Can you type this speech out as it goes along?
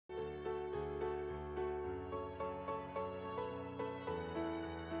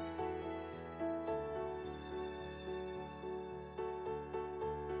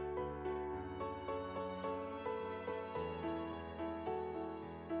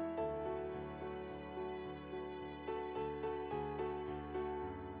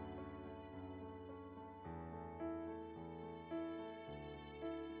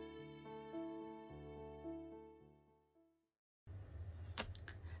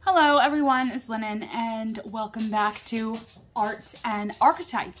Hello everyone, it's Lennon and welcome back to Art and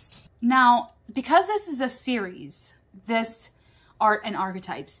Archetypes. Now, because this is a series, this Art and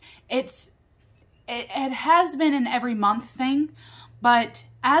Archetypes, it has been an every month thing, but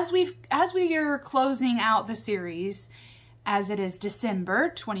as we are closing out the series, as it is December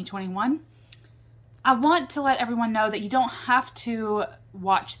 2021, I want to let everyone know that you don't have to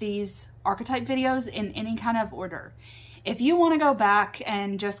watch these archetype videos in any kind of order. If you want to go back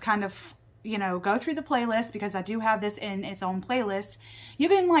and just kind of, go through the playlist, because I do have this in its own playlist, you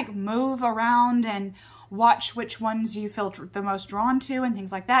can like move around and watch which ones you feel the most drawn to and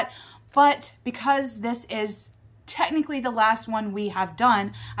things like that. But because this is technically the last one we have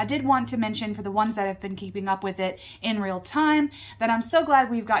done, I did want to mention for the ones that have been keeping up with it in real time that I'm so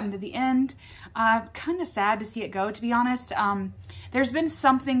glad we've gotten to the end. Kind of sad to see it go, to be honest. There's been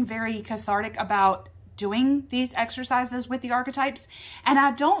something very cathartic about doing these exercises with the archetypes, and I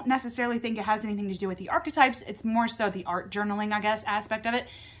don't necessarily think it has anything to do with the archetypes. It's more so the art journaling, I guess, aspect of it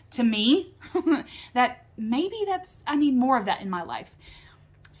to me. That maybe I need more of that in my life.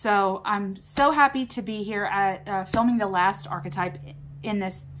 So I'm so happy to be here at filming the last archetype in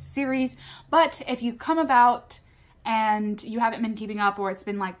this series. But if you come about and you haven't been keeping up, or it's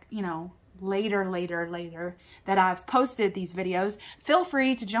been like, later that I've posted these videos, feel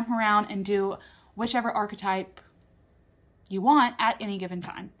free to jump around and do whichever archetype you want at any given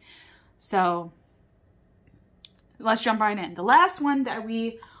time. So let's jump right in. The last one that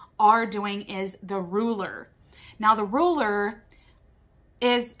we are doing is the ruler. Now the ruler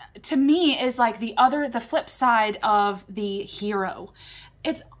is, to me, is like the flip side of the hero.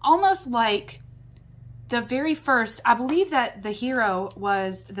 It's almost like the very first, I believe that the hero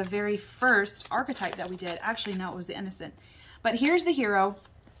was the very first archetype that we did. Actually, no, it was the innocent. But here's the hero.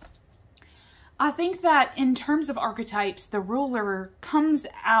 I think that in terms of archetypes, the ruler comes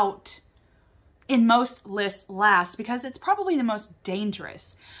out in most lists last because it's probably the most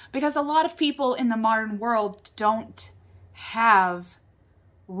dangerous. Because a lot of people in the modern world don't have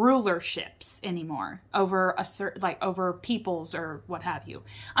rulerships anymore over a certain, like over peoples or what have you.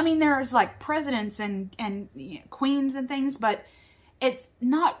 I mean, there's like presidents and queens and things, but it's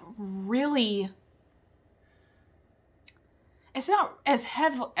not really. It's not as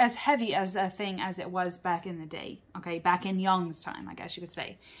heavy as a thing as it was back in the day, okay? Back in Jung's time, I guess you could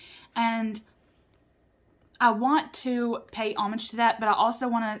say. And I want to pay homage to that, but I also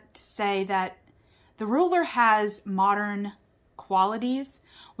want to say that the ruler has modern qualities.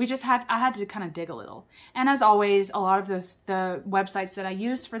 I had to kind of dig a little. And as always, a lot of the websites that I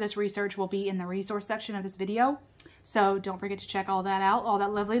used for this research will be in the resource section of this video. So don't forget to check all that out, all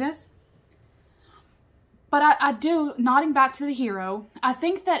that loveliness. But I do, nodding back to the hero, I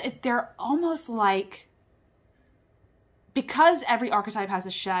think that they're almost like, because every archetype has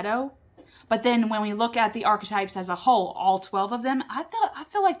a shadow, but then when we look at the archetypes as a whole, all 12 of them, I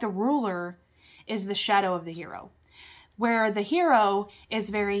feel like the ruler is the shadow of the hero. Where the hero is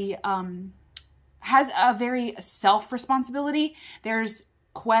very, has a very self-responsibility. There's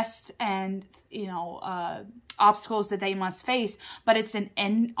quests and, obstacles that they must face, but it's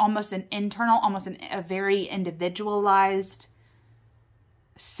almost an internal, a very individualized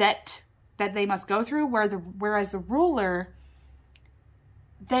set that they must go through, whereas the ruler,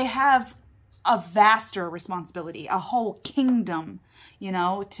 they have a vaster responsibility, a whole kingdom,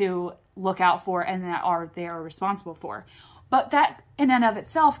 to look out for and that they are responsible for. But that in and of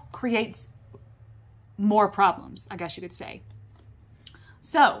itself creates more problems, I guess you could say.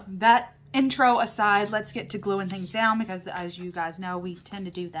 So that intro aside, let's get to gluing things down, because as you guys know, we tend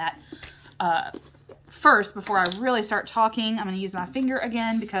to do that first before I really start talking. I'm going to use my finger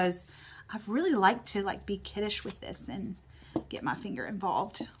again because I really like to be kiddish with this and get my finger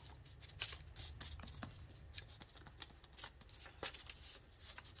involved.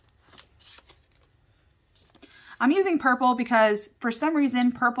 I'm using purple because for some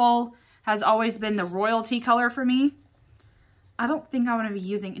reason purple has always been the royalty color for me. I don't think I'm going to be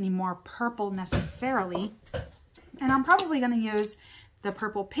using any more purple necessarily. And I'm probably going to use the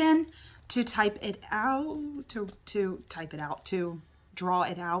purple pen to type it out, to draw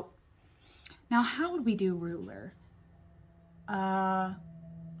it out. Now, how would we do ruler? I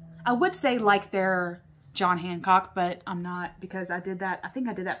would say like they're John Hancock, but I'm not, because I did that. I think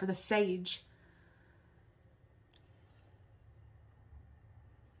I did that for the sage.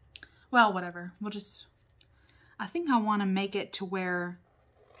 Well, whatever. We'll just... I think I want to make it to where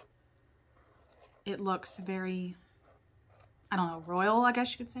it looks very, I don't know, royal, I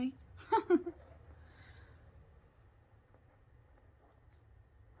guess you could say.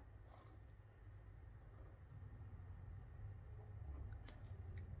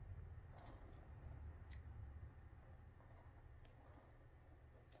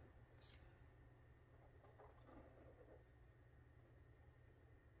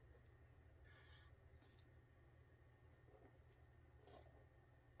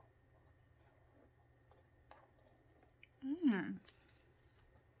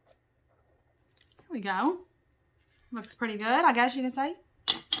 we go. Looks pretty good, I guess you could say.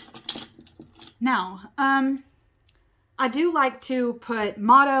 Now, I do like to put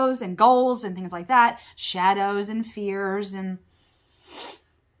mottos and goals and things like that, shadows and fears and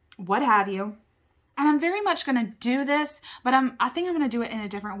what have you. And I'm very much going to do this, but I think I'm going to do it in a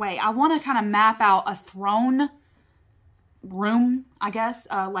different way. I want to kind of map out a throne room, I guess,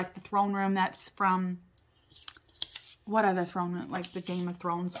 like the throne room that's from, what other throne room, like the Game of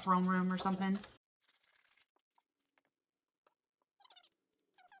Thrones throne room or something.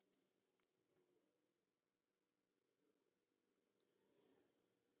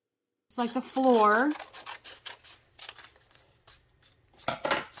 It's like the floor.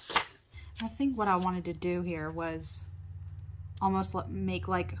 I think what I wanted to do here was almost make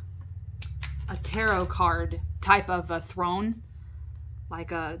like a tarot card type of a throne.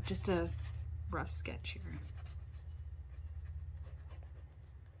 Like just a rough sketch here.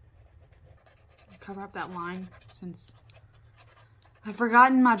 Cover up that line since I've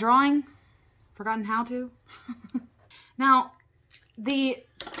forgotten my drawing. Forgotten how to. Now, the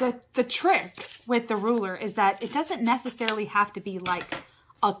trick with the ruler is that it doesn't necessarily have to be like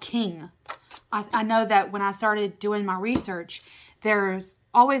a king. I know that when I started doing my research, there's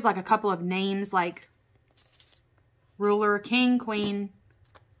always like a couple of names like ruler, king, queen,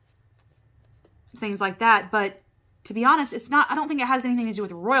 things like that. But to be honest, it's not, I don't think it has anything to do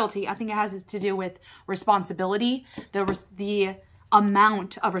with royalty. I think it has to do with responsibility, the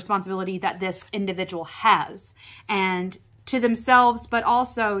amount of responsibility that this individual has, and to themselves, but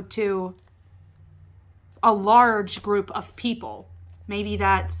also to a large group of people. Maybe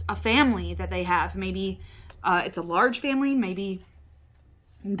that's a family that they have. Maybe it's a large family. Maybe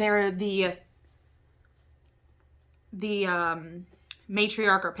they're the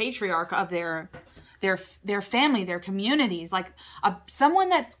matriarch or patriarch of their family, their communities. Like someone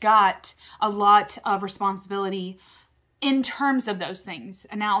that's got a lot of responsibility in terms of those things.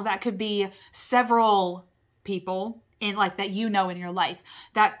 And now that could be several people in like that you know in your life.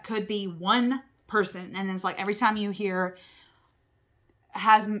 That could be one person, and it's like every time you hear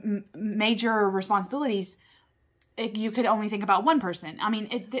has major responsibilities, you could only think about one person. I mean,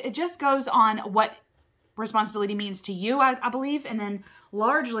 it just goes on what responsibility means to you, I believe, and then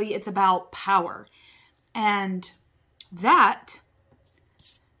largely it's about power. And that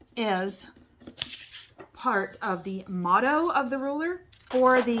is part of the motto of the ruler.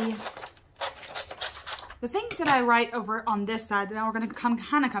 For the things that I write over on this side, now we're going to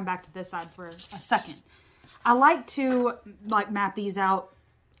kind of come back to this side for a second. I like to like map these out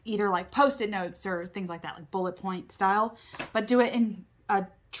either like post-it notes or things like that, like bullet point style, but do it in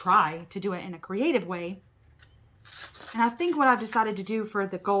try to do it in a creative way. And I think what I've decided to do for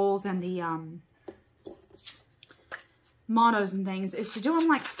the goals and the mottos and things is to do them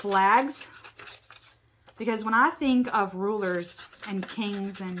like flags. Because when I think of rulers and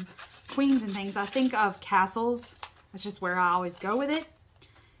kings and queens and things, I think of castles. That's just where I always go with it.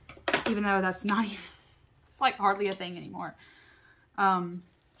 Even though that's not even, it's like hardly a thing anymore.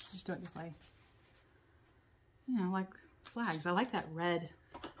 Just do it this way. You know, like flags. I like that red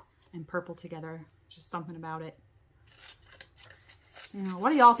and purple together. Just something about it. You know, what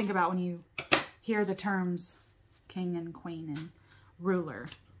do y'all think about when you hear the terms king and queen and ruler?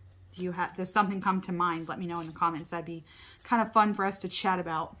 Do you have, does something come to mind? Let me know in the comments. That'd be kind of fun for us to chat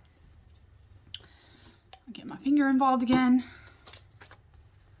about. I'll get my finger involved again.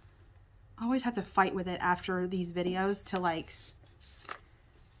 I always have to fight with it after these videos to like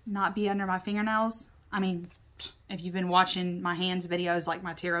not be under my fingernails. I mean, if you've been watching my hands videos, like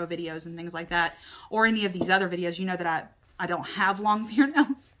my tarot videos and things like that, or any of these other videos, you know that I don't have long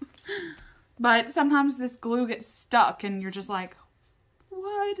fingernails. But sometimes this glue gets stuck and you're just like,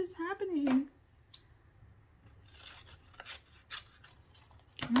 what is happening?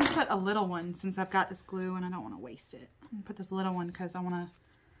 I'm going to put a little one since I've got this glue and I don't want to waste it. I'm going to put this little one because I want to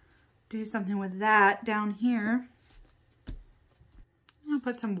do something with that down here. I'm going to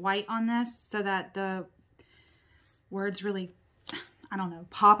put some white on this so that the words really, I don't know,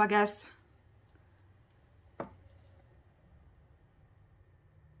 pop, I guess.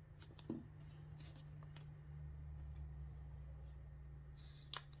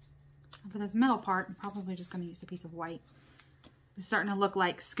 For this middle part, I'm probably just going to use a piece of white. It's starting to look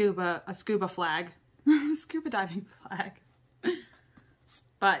like a scuba flag. Scuba diving flag.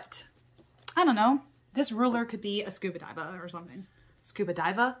 But, I don't know. This ruler could be a scuba diver or something. Scuba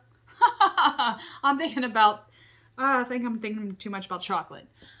diver? I'm thinking about, I think I'm thinking too much about chocolate.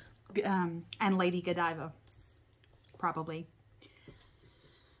 And Lady Godiva. Probably.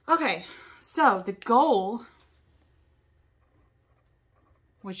 Okay, so the goal,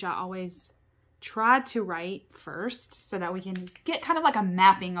 which I always tried to write first so that we can get kind of like a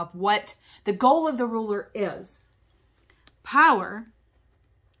mapping of what the goal of the ruler is. Power,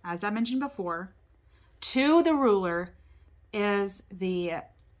 as I mentioned before, to the ruler is the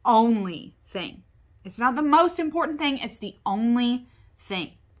only thing. It's not the most important thing, it's the only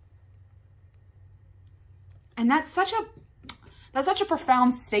thing. And that's such a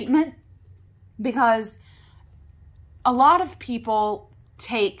profound statement, because a lot of people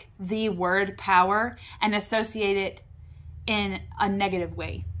take the word power and associate it in a negative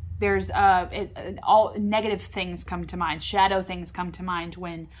way. There's all negative things come to mind, shadow things come to mind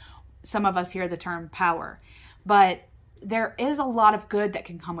when some of us hear the term power. But there is a lot of good that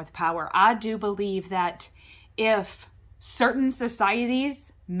can come with power. I do believe that if certain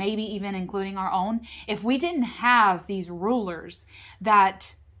societies, maybe even including our own, if we didn't have these rulers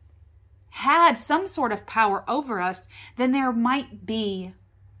that had some sort of power over us, then there might be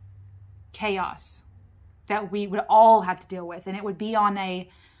chaos that we would all have to deal with. And it would be on a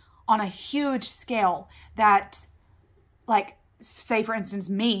huge scale that, like, say for instance,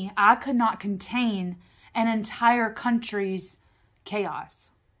 me, I could not contain an entire country's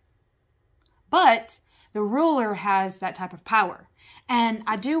chaos. But the ruler has that type of power. And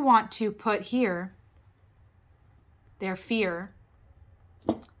I do want to put here their fear.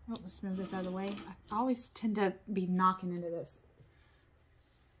 Oh, let's move this out of the way. I always tend to be knocking into this.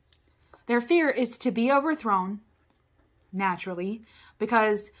 Their fear is to be overthrown, naturally,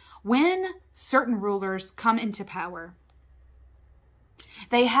 because when certain rulers come into power,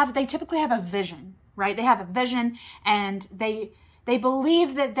 they typically have a vision, right? They have a vision, and they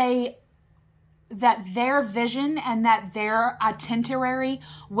believe that their vision and that their itinerary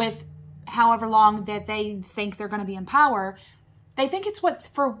with however long that they think they're going to be in power, they think it's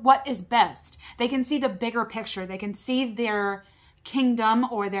what is best. They can see the bigger picture. They can see their kingdom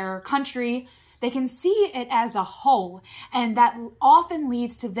or their country. They can see it as a whole. And that often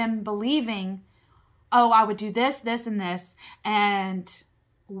leads to them believing, oh, I would do this, this, and this. And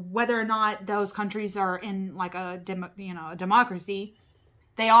whether or not those countries are in like a democracy,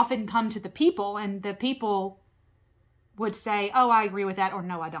 they often come to the people, and the people would say, oh, I agree with that, or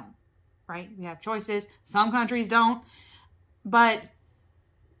no, I don't, right? We have choices. Some countries don't. But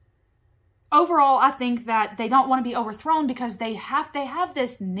overall, I think that they don't want to be overthrown because they have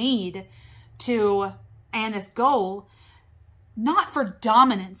this need to, and this goal, not for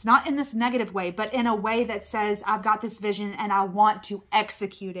dominance, not in this negative way, but in a way that says, I've got this vision and I want to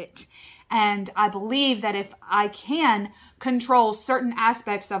execute it. And I believe that if I can control certain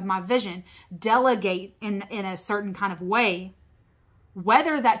aspects of my vision, delegate in a certain kind of way,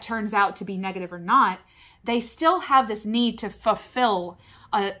 whether that turns out to be negative or not, they still have this need to fulfill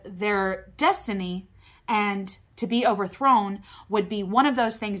their destiny, and to be overthrown would be one of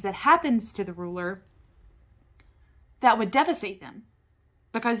those things that happens to the ruler that would devastate them,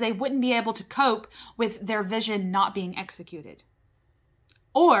 because they wouldn't be able to cope with their vision not being executed.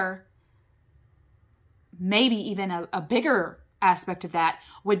 Or maybe even a bigger aspect of that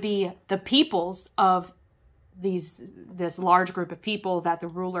would be the peoples of this large group of people that the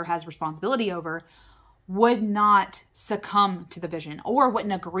ruler has responsibility over would not succumb to the vision or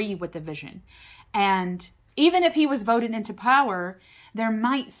wouldn't agree with the vision. And even if he was voted into power, there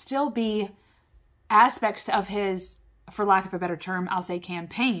might still be aspects of his, for lack of a better term, I'll say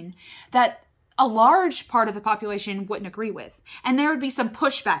campaign, that a large part of the population wouldn't agree with. And there would be some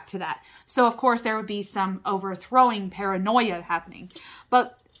pushback to that. So of course there would be some overthrowing paranoia happening.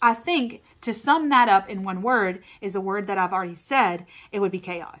 But I think to sum that up in one word is a word that I've already said, it would be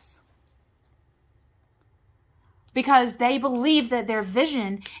chaos. Because they believe that their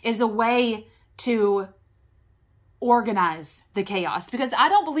vision is a way to organize the chaos. Because I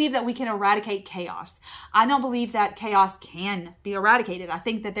don't believe that we can eradicate chaos. I don't believe that chaos can be eradicated. I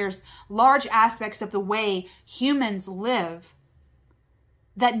think that there's large aspects of the way humans live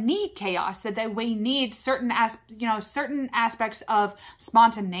that need chaos, that we need certain aspects of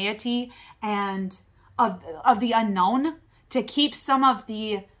spontaneity and of the unknown to keep some of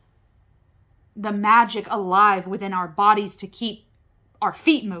the magic alive within our bodies, to keep our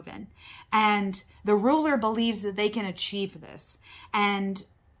feet moving. And the ruler believes that they can achieve this. And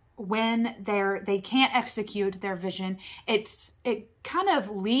when they can't execute their vision, it kind of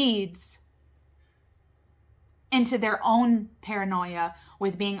leads into their own paranoia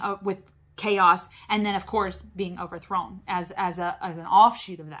with chaos, and then of course being overthrown as an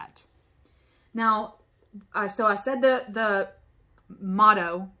offshoot of that. Now, so I said the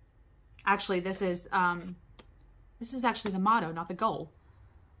motto. Actually, this is actually the motto, not the goal.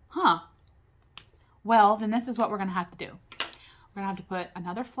 Huh. Well, then this is what we're going to have to do. We're going to have to put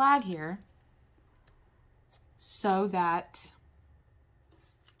another flag here so that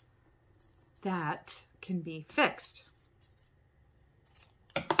that can be fixed.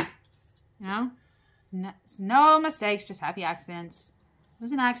 You know? No mistakes, just happy accidents. It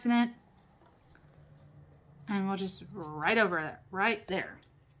was an accident. And we'll just write over it, right there.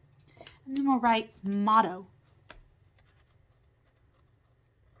 And then we'll write motto.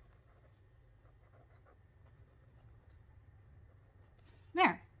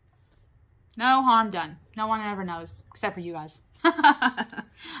 There. No harm done. No one ever knows, except for you guys.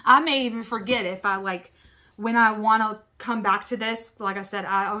 I may even forget if I like, when I want to come back to this, like I said,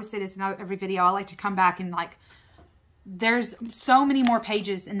 I always say this in every video, I like to come back and like, there's so many more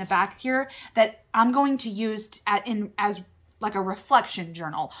pages in the back here that I'm going to use as like a reflection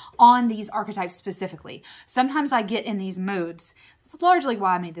journal on these archetypes specifically. Sometimes I get in these moods. It's largely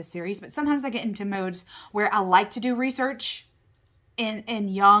why I made this series, but sometimes I get into moods where I like to do research in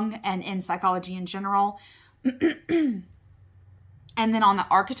Jung and in psychology in general. And then on the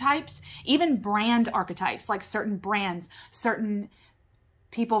archetypes, even brand archetypes, like certain brands, certain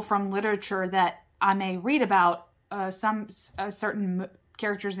people from literature that I may read about, some certain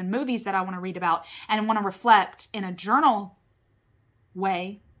characters in movies that I want to read about and want to reflect in a journal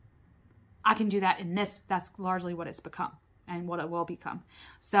way, I can do that in this. That's largely what it's become and what it will become.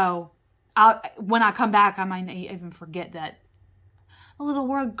 So when I come back, I might even forget that the little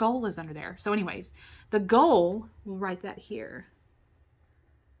word goal is under there. So anyways, the goal, we'll write that here.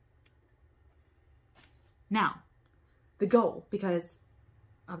 Now, the goal, because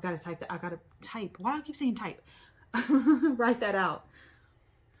I've got to type that. I've got to type. Why do I keep saying type? Write that out.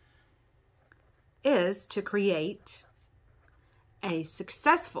 Is to create a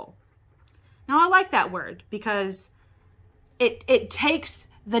successful. Now, I like that word because it takes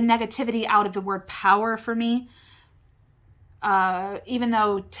the negativity out of the word power for me. Even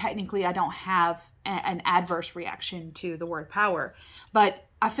though technically I don't have an adverse reaction to the word power, but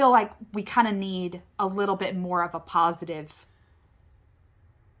I feel like we kind of need a little bit more of a positive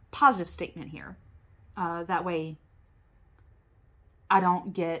statement here. That way I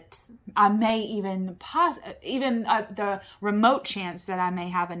don't get, I may even the remote chance that I may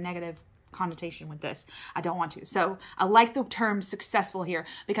have a negative connotation with this. I don't want to. So I like the term successful here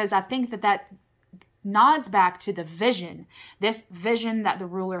because I think that nods back to the vision, this vision that the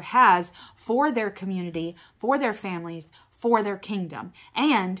ruler has for their community, for their families, for their kingdom.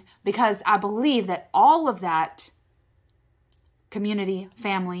 And because I believe that all of that community,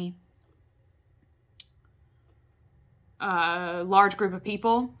 family, large group of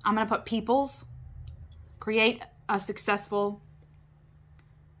people, I'm going to put peoples, create a successful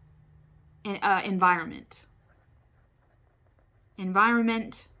environment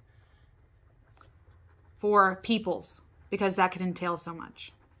for peoples, because that could entail so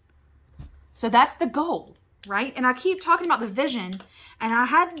much. So that's the goal, right? And I keep talking about the vision, and I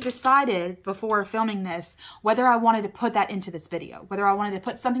hadn't decided before filming this whether I wanted to put that into this video, whether I wanted to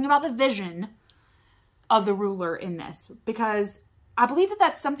put something about the vision of the ruler in this, because I believe that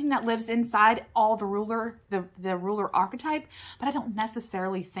that's something that lives inside all the ruler, the ruler archetype, but I don't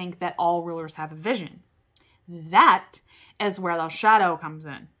necessarily think that all rulers have a vision. That is where the shadow comes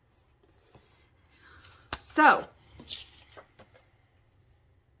in. So,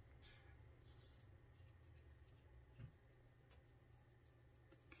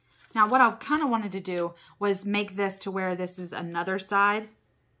 now what I kind of wanted to do was make this to where this is another side.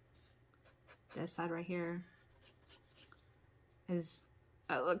 This side right here is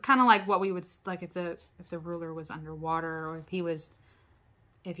kind of like what we would, like if the ruler was underwater, or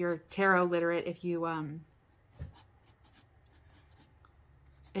if you're tarot literate, if you,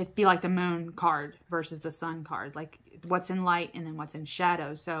 it'd be like the moon card versus the sun card, like what's in light and then what's in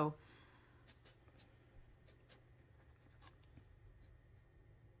shadow. So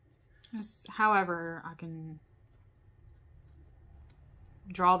just however I can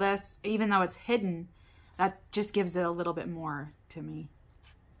draw this, even though it's hidden, that just gives it a little bit more to me.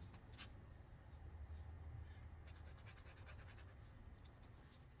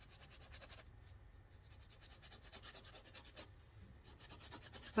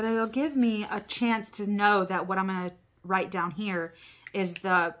 But it'll give me a chance to know that what I'm going to write down here is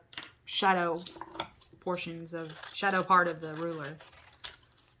the shadow portions of, shadow part of the ruler.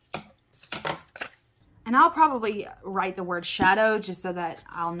 And I'll probably write the word shadow just so that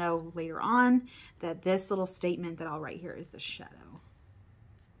I'll know later on that this little statement that I'll write here is the shadow.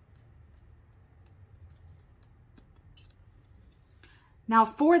 Now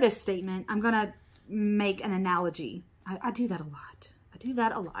for this statement, I'm going to make an analogy. I do that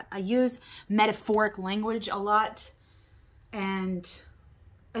a lot. I use metaphoric language a lot, and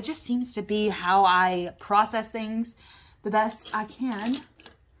it just seems to be how I process things the best I can.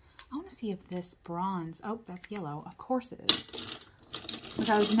 I want to see if this bronze, oh, that's yellow. Of course it is.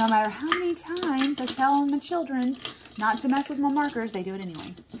 Because no matter how many times I tell my children not to mess with my markers, they do it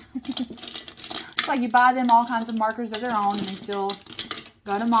anyway. It's like you buy them all kinds of markers of their own and they still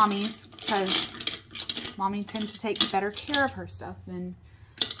go to mommy's because mommy tends to take better care of her stuff than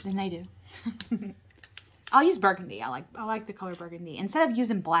they do. I'll use burgundy. I like the color burgundy instead of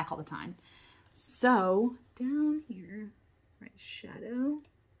using black all the time. So down here, right, shadow.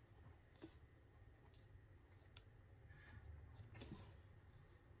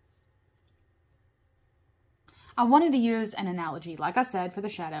 I wanted to use an analogy, like I said, for the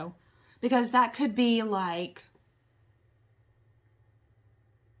shadow, because that could be like,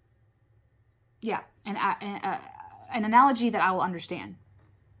 yeah, an analogy that I will understand.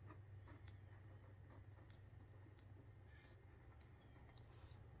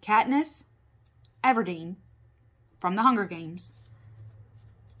 Katniss Everdeen from the Hunger Games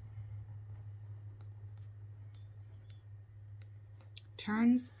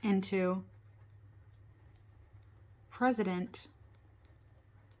turns into President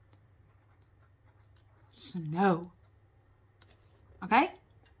Snow. Okay?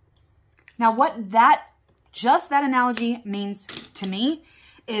 Now what just that analogy means to me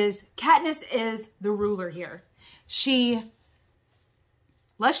is Katniss is the ruler here.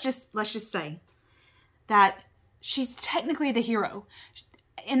 Let's just say that she's technically the hero.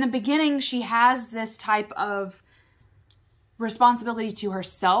 In the beginning, she has this type of responsibility to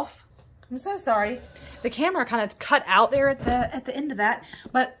herself. I'm so sorry. The camera kind of cut out there at the end of that.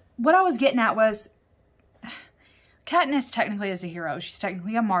 But what I was getting at was Katniss technically is a hero. She's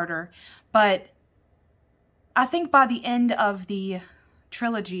technically a martyr. But I think by the end of the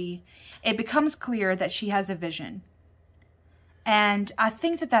trilogy, it becomes clear that she has a vision. And I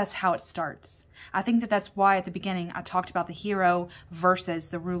think that that's how it starts. I think that that's why at the beginning I talked about the hero versus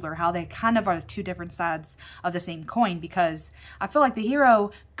the ruler, how they kind of are two different sides of the same coin, because I feel like the hero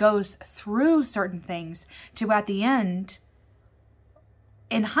goes through certain things to at the end,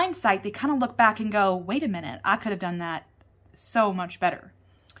 in hindsight, they kind of look back and go, wait a minute, I could have done that so much better.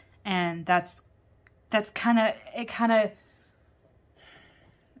 And that's kind of, it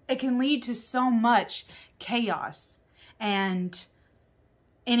can lead to so much chaos. And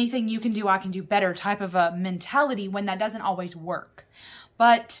anything you can do, I can do better type of a mentality when that doesn't always work.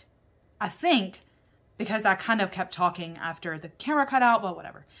 But I think, because I kind of kept talking after the camera cut out, but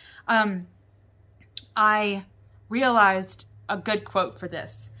whatever, I realized a good quote for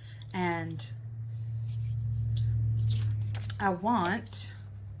this. And I want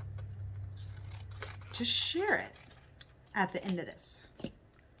to share it at the end of this.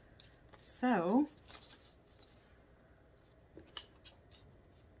 So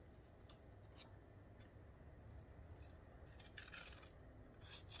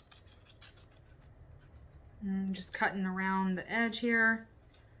I'm just cutting around the edge here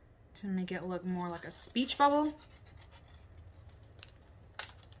to make it look more like a speech bubble.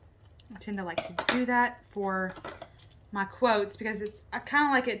 I tend to like to do that for my quotes because I kind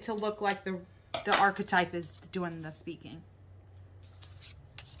of like it to look like the archetype is doing the speaking.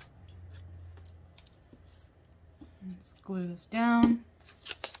 Let's glue this down.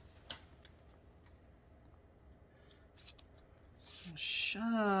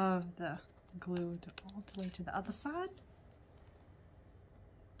 Shove the glue all the way to the other side.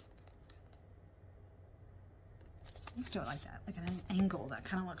 Let's do it like that, like at an angle. That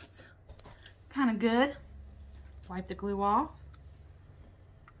kind of looks kind of good. Wipe the glue off.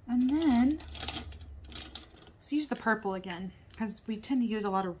 And then let's use the purple again, because we tend to use a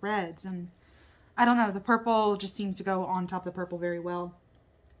lot of reds, and I don't know, the purple just seems to go on top of the purple very well.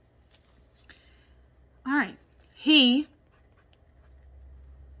 All right, he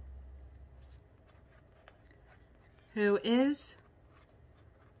who is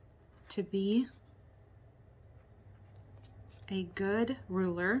to be a good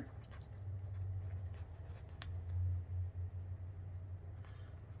ruler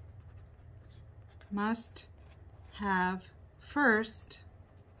must have first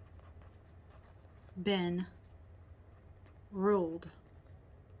been ruled.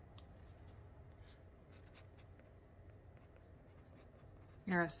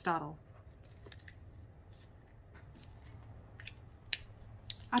 Aristotle.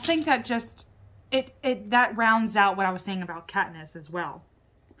 I think that just, that rounds out what I was saying about Katniss as well.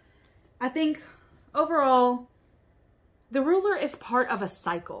 I think overall, the ruler is part of a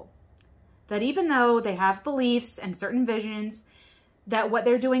cycle. That even though they have beliefs and certain visions, that what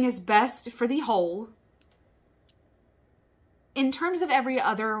they're doing is best for the whole, in terms of every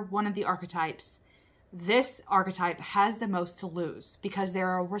other one of the archetypes, this archetype has the most to lose because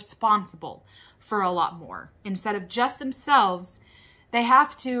they're responsible for a lot more. Instead of just themselves, they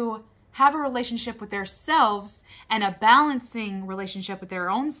have to have a relationship with themselves and a balancing relationship with their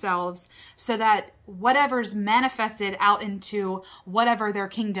own selves so that whatever's manifested out into whatever their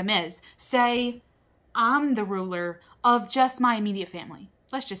kingdom is. Say, I'm the ruler of just my immediate family.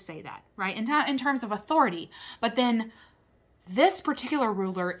 Let's just say that, right? In terms of authority. But then this particular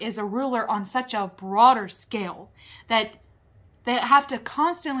ruler is a ruler on such a broader scale that they have to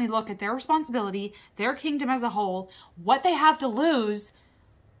constantly look at their responsibility, their kingdom as a whole, what they have to lose,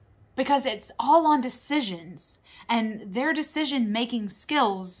 because it's all on decisions, and their decision-making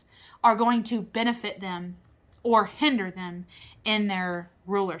skills are going to benefit them or hinder them in their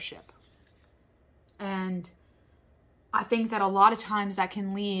rulership. And I think that a lot of times that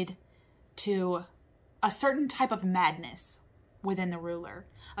can lead to a certain type of madness within the ruler,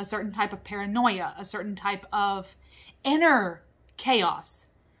 a certain type of paranoia, a certain type of inner chaos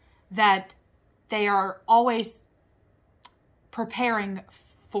that they are always preparing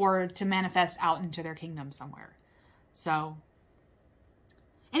for to manifest out into their kingdom somewhere. So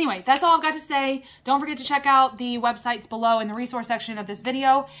anyway, that's all I've got to say. Don't forget to check out the websites below in the resource section of this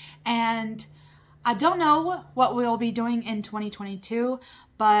video. And I don't know what we'll be doing in 2022,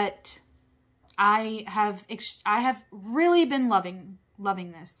 but I have really been loving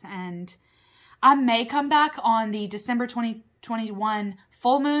this, and I may come back on the December 2021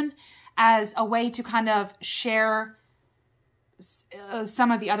 full moon as a way to kind of share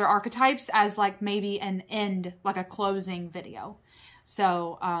some of the other archetypes as like maybe an end, like a closing video.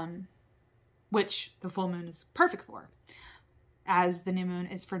 So, which the full moon is perfect for, as the new moon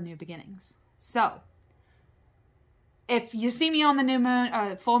is for new beginnings. So if you see me on the new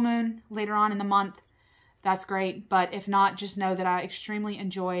moon, full moon later on in the month, that's great. But if not, just know that I extremely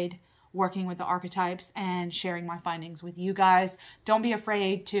enjoyed working with the archetypes and sharing my findings with you guys. Don't be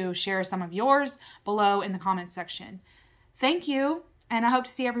afraid to share some of yours below in the comments section. Thank you, and I hope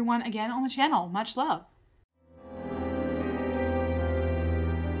to see everyone again on the channel. Much love.